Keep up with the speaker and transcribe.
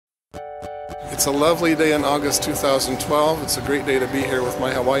It's a lovely day in August 2012. It's a great day to be here with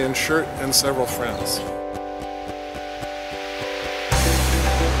my Hawaiian shirt and several friends.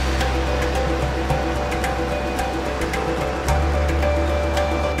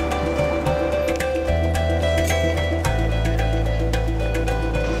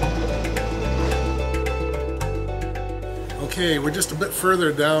 Okay, we're just a bit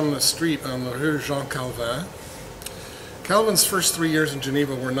further down the street on the Rue Jean Calvin. Calvin's first 3 years in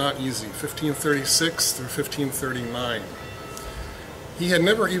Geneva were not easy, 1536 through 1539. He had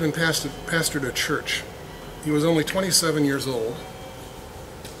never even pastored a church. He was only 27 years old.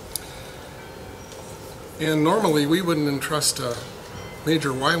 And normally we wouldn't entrust a major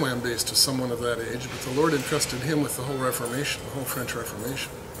YWAM base to someone of that age, but the Lord entrusted him with the whole Reformation, the whole French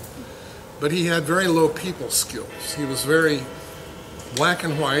Reformation. But he had very low people skills. He was very black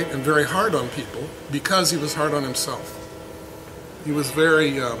and white and very hard on people because he was hard on himself. He was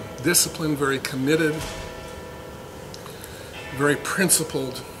very disciplined, very committed, very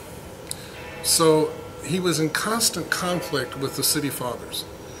principled. So he was in constant conflict with the city fathers.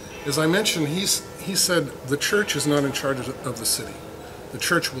 As I mentioned, he said the church is not in charge of the city. The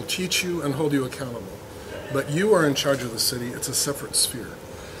church will teach you and hold you accountable. But you are in charge of the city. It's a separate sphere.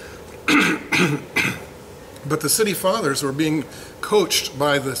 But the city fathers were being coached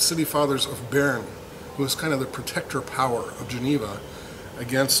by the city fathers of Bern, who was kind of the protector power of Geneva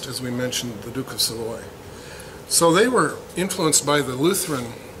against, as we mentioned, the Duke of Savoy. So they were influenced by the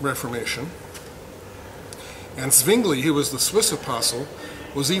Lutheran Reformation. And Zwingli, who was the Swiss apostle,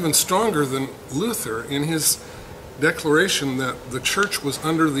 was even stronger than Luther in his declaration that the church was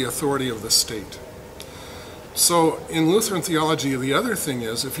under the authority of the state. So in Lutheran theology, the other thing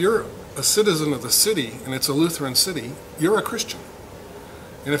is, if you're a citizen of the city and it's a Lutheran city, you're a Christian.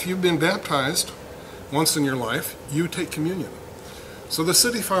 And if you've been baptized once in your life, you take communion. So the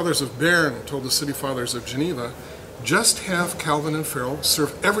city fathers of Bern told the city fathers of Geneva, just have Calvin and Farel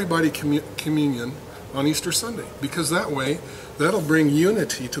serve everybody communion on Easter Sunday, because that way, that'll bring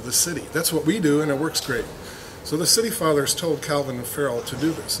unity to the city. That's what we do, and it works great. So the city fathers told Calvin and Farel to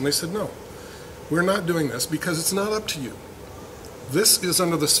do this, and they said, no, we're not doing this because it's not up to you. This is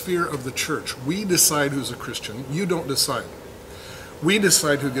under the sphere of the church. We decide who's a Christian. You don't decide. We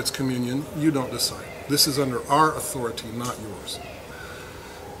decide who gets communion. You don't decide. This is under our authority, not yours.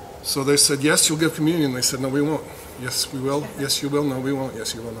 So they said, yes, you'll give communion. They said, no, we won't. Yes, we will. Yes, you will. No, we won't.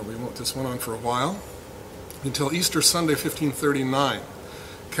 Yes, you will. No, we won't. This went on for a while until Easter Sunday, 1539.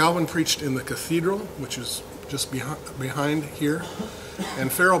 Calvin preached in the cathedral, which is just behind here,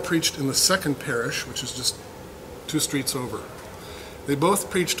 and Farel preached in the second parish, which is just 2 streets over. They both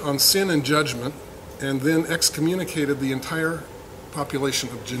preached on sin and judgment, and then excommunicated the entire population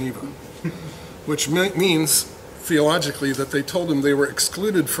of Geneva, which means, theologically, that they told them they were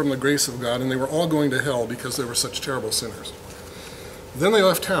excluded from the grace of God, and they were all going to hell because they were such terrible sinners. Then they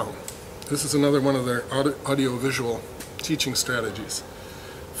left town. This is another one of their audio-visual teaching strategies.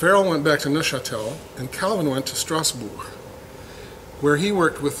 Farel went back to Neuchâtel, and Calvin went to Strasbourg, where he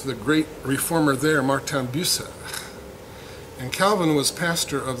worked with the great reformer there, Martijn. And Calvin was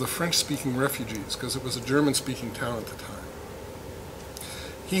pastor of the French-speaking refugees, because it was a German-speaking town at the time.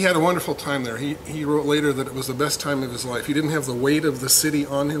 He had a wonderful time there. He wrote later that it was the best time of his life. He didn't have the weight of the city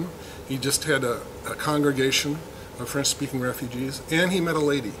on him. He just had a congregation of French-speaking refugees, and he met a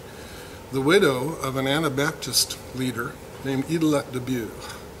lady, the widow of an Anabaptist leader named Idelette de Bure.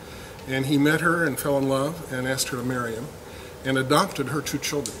 And he met her and fell in love and asked her to marry him and adopted her 2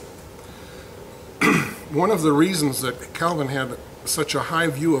 children. One of the reasons that Calvin had such a high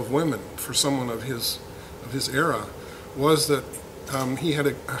view of women for someone of his era was that he had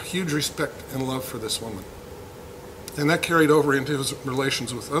a huge respect and love for this woman. And that carried over into his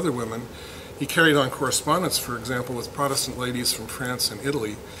relations with other women. He carried on correspondence, for example, with Protestant ladies from France and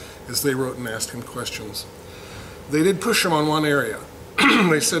Italy as they wrote and asked him questions. They did push him on one area.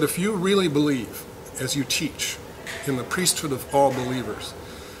 They said, if you really believe, as you teach, in the priesthood of all believers,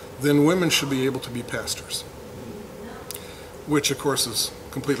 then women should be able to be pastors. Which, of course, is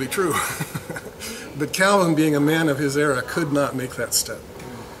completely true. But Calvin, being a man of his era, could not make that step.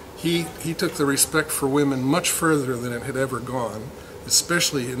 He took the respect for women much further than it had ever gone,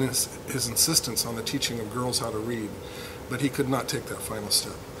 especially in his insistence on the teaching of girls how to read. But he could not take that final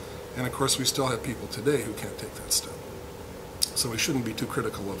step. And of course, we still have people today who can't take that step. So we shouldn't be too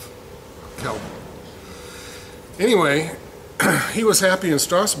critical of Calvin. Anyway, he was happy in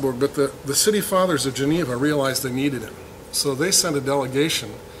Strasbourg, but the city fathers of Geneva realized they needed him. So they sent a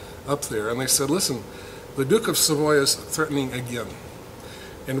delegation up there, and they said, listen, the Duke of Savoy is threatening again,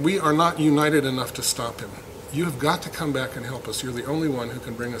 and we are not united enough to stop him. You have got to come back and help us. You're the only one who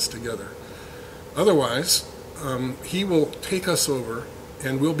can bring us together. Otherwise, he will take us over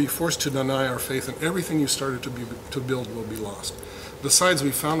and we'll be forced to deny our faith, and everything you started to build will be lost. Besides,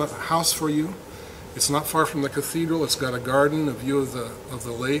 we found a house for you. It's not far from the cathedral. It's got a garden, a view of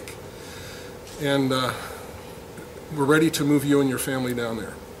the lake, and we're ready to move you and your family down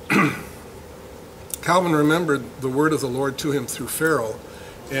there. Calvin remembered the word of the Lord to him through Farel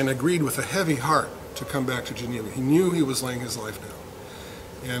and agreed with a heavy heart to come back to Geneva. He knew he was laying his life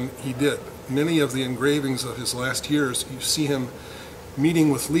down, and he did. Many of the engravings of his last years, you see him meeting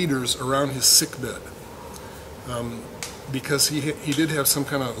with leaders around his sickbed, because he did have some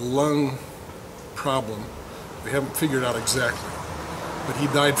kind of lung problem. We haven't figured out exactly, but he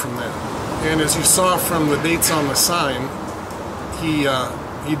died from that. And as you saw from the dates on the sign, he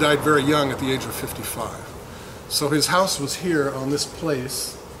died very young at the age of 55. So his house was here on this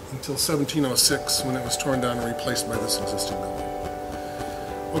place until 1706, when it was torn down and replaced by this existing building.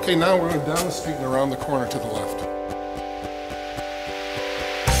 Okay, now we're going down the street and around the corner to the left.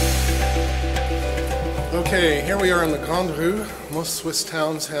 Okay, here we are in the Grande Rue. Most Swiss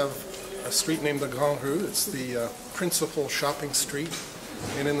towns have a street named the Grande Rue. It's the principal shopping street.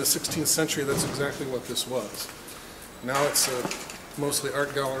 And in the 16th century, that's exactly what this was. Now it's mostly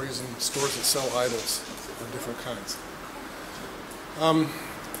art galleries and stores that sell idols of different kinds.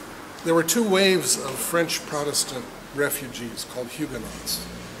 There were two waves of French Protestant refugees called Huguenots.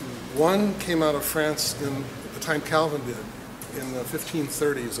 One came out of France in the time Calvin did, in the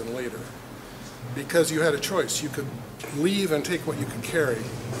 1530s and later, because you had a choice. You could leave and take what you could carry,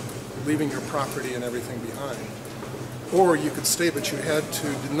 leaving your property and everything behind. Or you could stay, but you had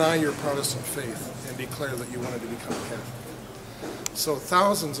to deny your Protestant faith and declare that you wanted to become Catholic. So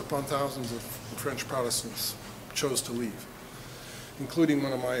thousands upon thousands of French Protestants chose to leave, including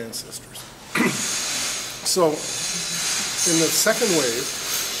one of my ancestors. So in the second wave,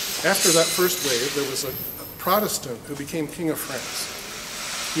 after that first wave, there was a Protestant who became King of France.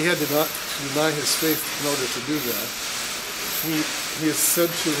 He had to deny his faith in order to do that. He is said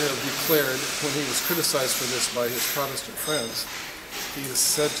to have declared, when he was criticized for this by his Protestant friends, he is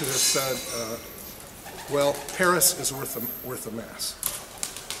said to have said, well, Paris is worth a mass.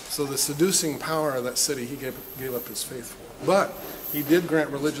 So the seducing power of that city, he gave up his faith for. But he did grant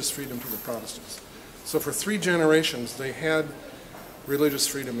religious freedom to the Protestants. So for 3 generations, they had religious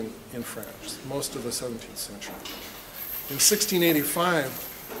freedom in France, most of the 17th century. In 1685,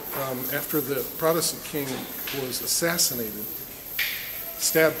 after the Protestant king was assassinated,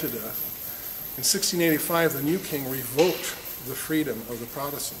 stabbed to death, in 1685 the new king revoked the freedom of the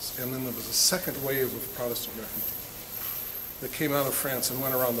Protestants, and then there was a second wave of Protestant refugees that came out of France and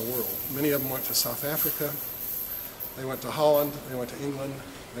went around the world. Many of them went to South Africa, they went to Holland, they went to England,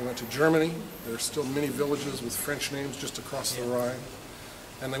 they went to Germany. There are still many villages with French names just across the Rhine,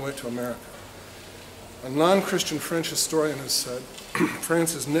 and they went to America. A non-Christian French historian has said,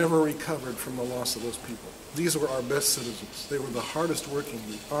 France has never recovered from the loss of those people. These were our best citizens. They were the hardest working,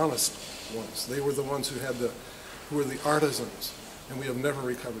 the honest ones. They were the ones who were the artisans, and we have never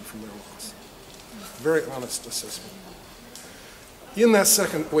recovered from their loss. Very honest assessment. In that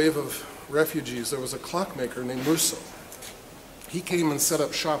second wave of refugees, there was a clockmaker named Rousseau. He came and set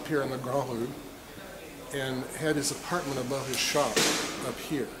up shop here in the Grande Rue and had his apartment above his shop up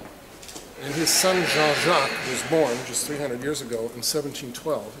here. And his son Jean-Jacques was born just 300 years ago in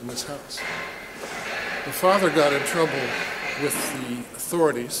 1712 in this house. The father got in trouble with the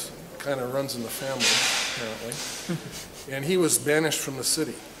authorities, kind of runs in the family apparently, and he was banished from the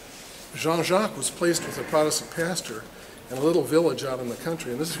city. Jean-Jacques was placed with a Protestant pastor in a little village out in the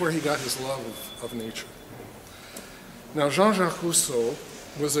country, and this is where he got his love of nature. Now, Jean-Jacques Rousseau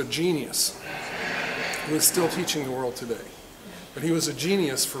was a genius who is still teaching the world today, but he was a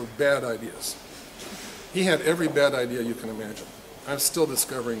genius for bad ideas. He had every bad idea you can imagine. I'm still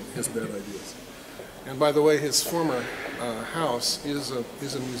discovering his bad ideas. And by the way, his former house is a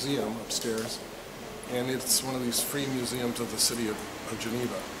museum upstairs, and it's one of these free museums of the city of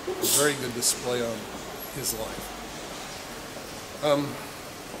Geneva. A very good display on his life.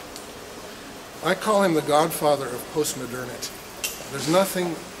 I call him the godfather of postmodernity. There's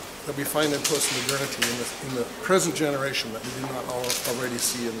nothing that we find in postmodernity in the present generation that we do not already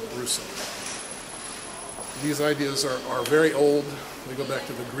see in Rousseau. These ideas are very old. They go back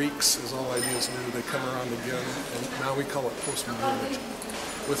to the Greeks as all ideas do. They come around again, and now we call it postmodernity.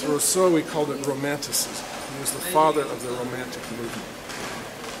 With Rousseau, we called it romanticism. He was the father of the romantic movement.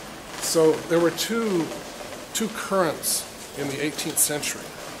 So there were two currents in the 18th century,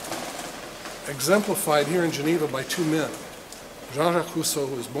 exemplified here in Geneva by 2 men. Jean-Jacques Rousseau,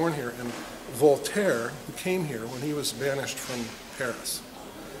 who was born here, and Voltaire, who came here when he was banished from Paris.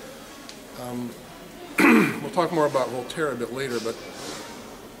 We'll talk more about Voltaire a bit later, but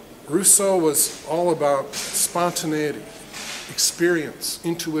Rousseau was all about spontaneity, experience,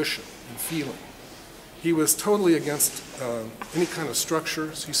 intuition, and feeling. He was totally against any kind of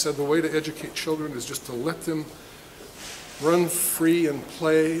structures. He said the way to educate children is just to let them run free and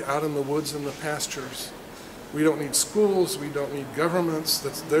play out in the woods and the pastures. We don't need schools, we don't need governments.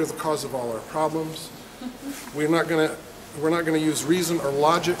 They're the cause of all our problems. We're not going to use reason or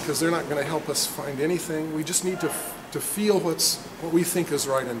logic because they're not going to help us find anything. We just need to feel what we think is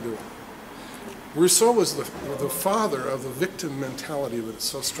right and do it. Rousseau was the father of the victim mentality that is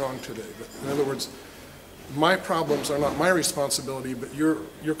so strong today. But in other words, my problems are not my responsibility, but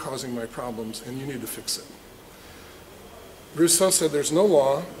you're causing my problems and you need to fix it. Rousseau said there's no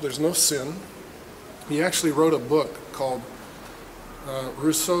law, there's no sin. He actually wrote a book called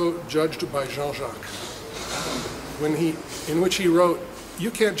Rousseau Judged by Jean-Jacques, in which he wrote,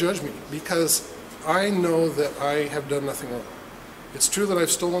 you can't judge me because I know that I have done nothing wrong. It's true that I've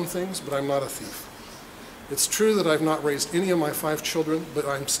stolen things, but I'm not a thief. It's true that I've not raised any of my 5 children, but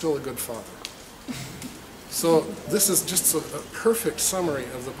I'm still a good father. So this is just a perfect summary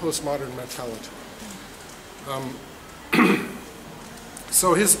of the postmodern mentality.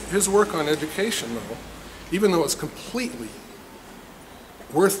 So his work on education, though, even though it's completely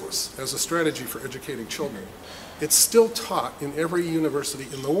worthless as a strategy for educating children, it's still taught in every university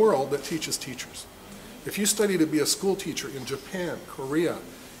in the world that teaches teachers. If you study to be a school teacher in Japan, Korea,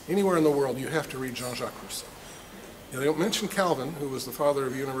 anywhere in the world, you have to read Jean-Jacques Rousseau. Now, they don't mention Calvin, who was the father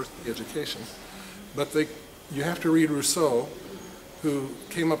of university education, but you have to read Rousseau, who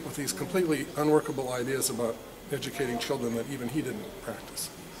came up with these completely unworkable ideas about educating children that even he didn't practice.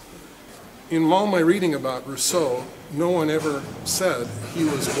 In all my reading about Rousseau, no one ever said he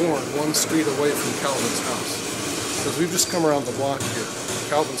was born 1 street away from Calvin's house. Because we've just come around the block here.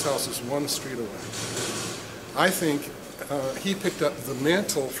 Calvin's house is 1 street away. I think he picked up the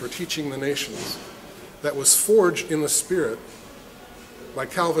mantle for teaching the nations that was forged in the Spirit by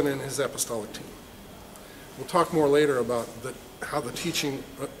Calvin and his apostolic team. We'll talk more later about how the teaching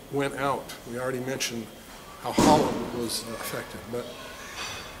went out. We already mentioned how Holland was affected, but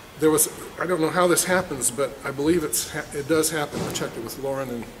there was, I don't know how this happens, but I believe it does happen. I checked it with Lauren,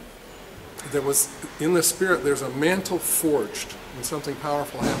 and there was, in the Spirit, there's a mantle forged when something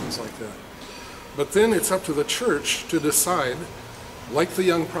powerful happens like that. But then it's up to the church to decide, like the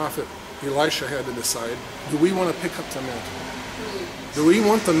young prophet Elisha had to decide, do we want to pick up the mantle? Do we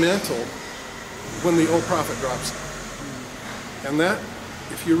want the mantle when the old prophet drops it? And that,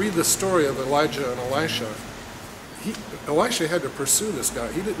 if you read the story of Elijah and Elisha, Elisha had to pursue this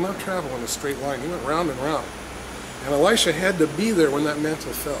guy. He did not travel in a straight line. He went round and round. And Elisha had to be there when that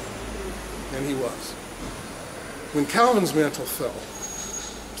mantle fell. And he was. When Calvin's mantle fell,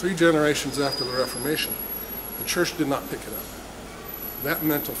 3 generations after the Reformation, the church did not pick it up. That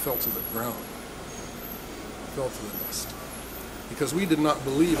mantle fell to the ground, fell to the dust. Because we did not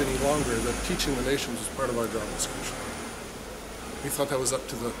believe any longer that teaching the nations was part of our job description. We thought that was up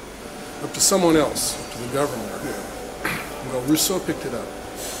to someone else, up to the government or whoever. Well, Rousseau picked it up.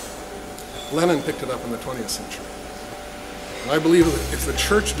 Lenin picked it up in the 20th century. And I believe that if the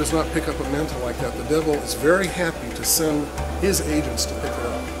church does not pick up a mantle like that, the devil is very happy to send his agents to pick it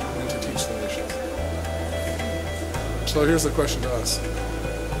up and to teach the nations. So here's the question to us.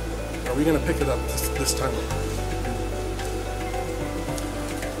 Are we going to pick it up this time?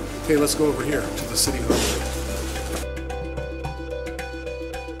 Okay, let's go over here to the city hall.